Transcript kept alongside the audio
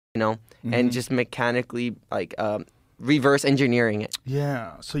and just mechanically like reverse engineering it.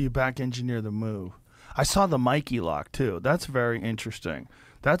 Yeah, so you back engineer the move. I saw the Mikey lock too. That's very interesting.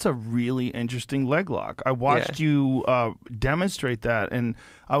 That's a really interesting leg lock. I watched you demonstrate that, and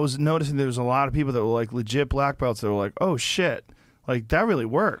I was noticing there was a lot of people that were like legit black belts that were like, oh shit, like that really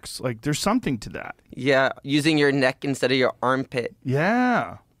works. Like there's something to that. Yeah, using your neck instead of your armpit.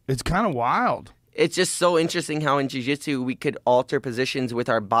 Yeah, it's kind of wild. It's just so interesting how in jiu-jitsu we could alter positions with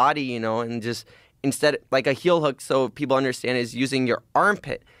our body, and just instead, like a heel hook, so people understand, is using your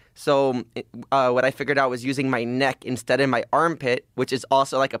armpit. So what I figured out was using my neck instead of my armpit, which is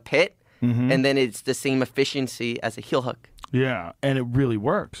also like a pit, and then it's the same efficiency as a heel hook. Yeah, and it really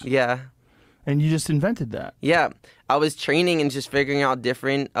works. Yeah. And you just invented that. Yeah. I was training and just figuring out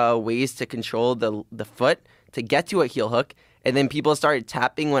different ways to control the foot to get to a heel hook. And then people started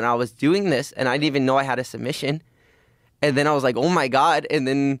tapping when I was doing this, and I didn't even know I had a submission. And then I was like, oh my God. And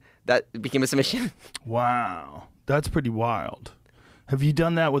then that became a submission. Wow. That's pretty wild. Have you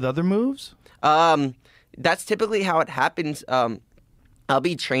done that with other moves? That's typically how it happens. I'll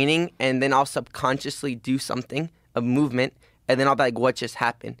be training, and then I'll subconsciously do something, a movement, and then I'll be like, what just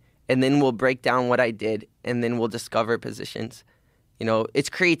happened? And then we'll break down what I did, and then we'll discover positions. It's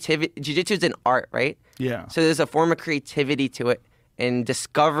creativity. Jiu-jitsu is an art, right? Yeah. So there's a form of creativity to it and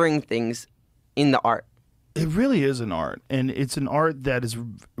discovering things in the art. It really is an art, and it's an art that is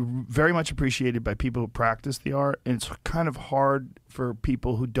very much appreciated by people who practice the art, and it's kind of hard for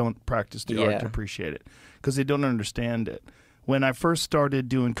people who don't practice the art to appreciate it because they don't understand it. When I first started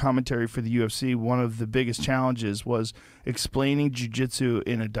doing commentary for the UFC, one of the biggest challenges was explaining jiu-jitsu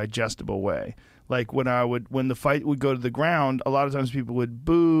in a digestible way. Like when the fight would go to the ground, a lot of times people would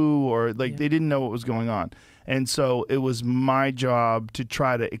boo or they didn't know what was going on. And so it was my job to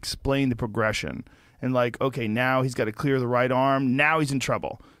try to explain the progression. And like, okay, now he's got to clear the right arm. Now he's in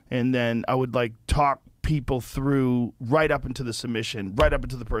trouble. And then I would like talk people through right up into the submission, right up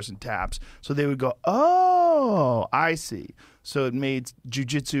into the person taps. So they would go, oh, I see. So it made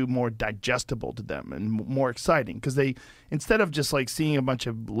jiu-jitsu more digestible to them and more exciting because they, instead of just like seeing a bunch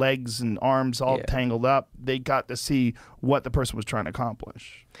of legs and arms all tangled up, they got to see what the person was trying to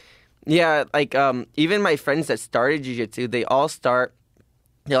accomplish. Yeah, like even my friends that started jiu-jitsu, they all start,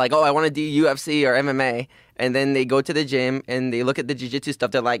 they're like, oh, I want to do UFC or MMA. And then they go to the gym and they look at the jiu-jitsu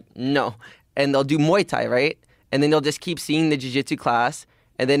stuff. They're like, no. And they'll do Muay Thai, right? And then they'll just keep seeing the jiu-jitsu class.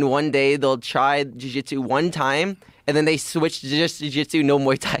 And then one day they'll try jiu-jitsu one time. And then they switch to just jiu-jitsu, no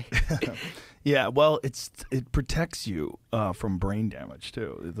Muay Thai. Yeah, well, it protects you from brain damage,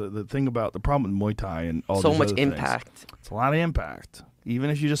 too. The thing about the problem with Muay Thai and all so these much other impact. Things, it's a lot of impact. Even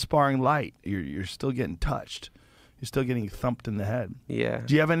if you're just sparring light, you're still getting touched. You're still getting thumped in the head. Yeah.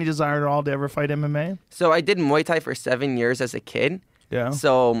 Do you have any desire at all to ever fight MMA? So I did Muay Thai for 7 years as a kid. Yeah.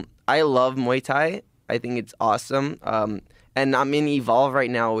 So I love Muay Thai. I think it's awesome. And I'm in Evolve right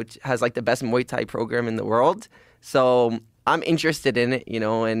now, which has like the best Muay Thai program in the world. So I'm interested in it,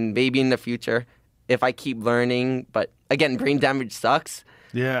 and maybe in the future if I keep learning. But again, brain damage sucks.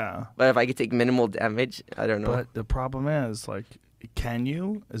 Yeah. But if I could take minimal damage, I don't know. But the problem is, like, can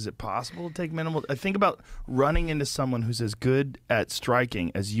you? Is it possible to take minimal? I think about running into someone who's as good at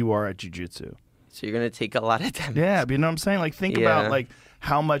striking as you are at jiu-jitsu. So you're going to take a lot of damage. Yeah, but you know what I'm saying? Like, think about, like,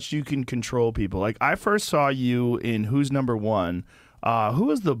 how much you can control people. Like, I first saw you in Who's Number One. Who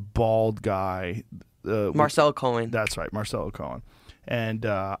was the bald guy? Marcelo Cohen. That's right, Marcelo Cohen. And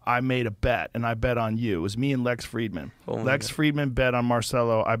I made a bet, and I bet on you. It was me and Lex Friedman. Oh Lex Friedman bet on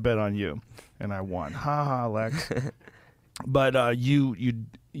Marcelo. I bet on you, and I won. Ha ha, Lex. But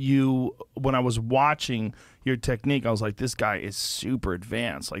you, when I was watching your technique, I was like, this guy is super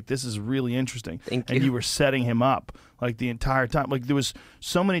advanced. Like, this is really interesting. Thank you. And you were setting him up like the entire time. Like, there was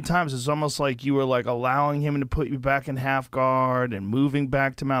so many times it's almost like you were like allowing him to put you back in half guard and moving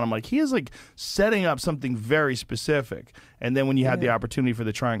back to mount. I'm like, he is like setting up something very specific. And then when you had the opportunity for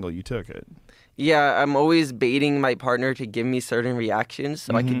the triangle, you took it. Yeah, I'm always baiting my partner to give me certain reactions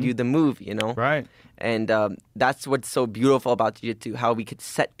so I can do the move, Right. And that's what's so beautiful about jiu-jitsu, how we could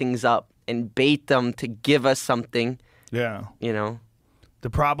set things up and bait them to give us something. Yeah. The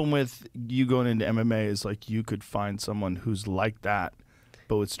problem with you going into MMA is like you could find someone who's like that,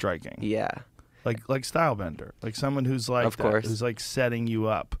 but with striking. Yeah. Like Stylebender. Like someone who's like of course. who's like setting you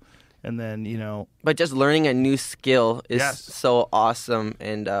up. And then, But just learning a new skill is Yes. so awesome.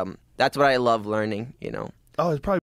 And that's what I love learning, Oh, it's probably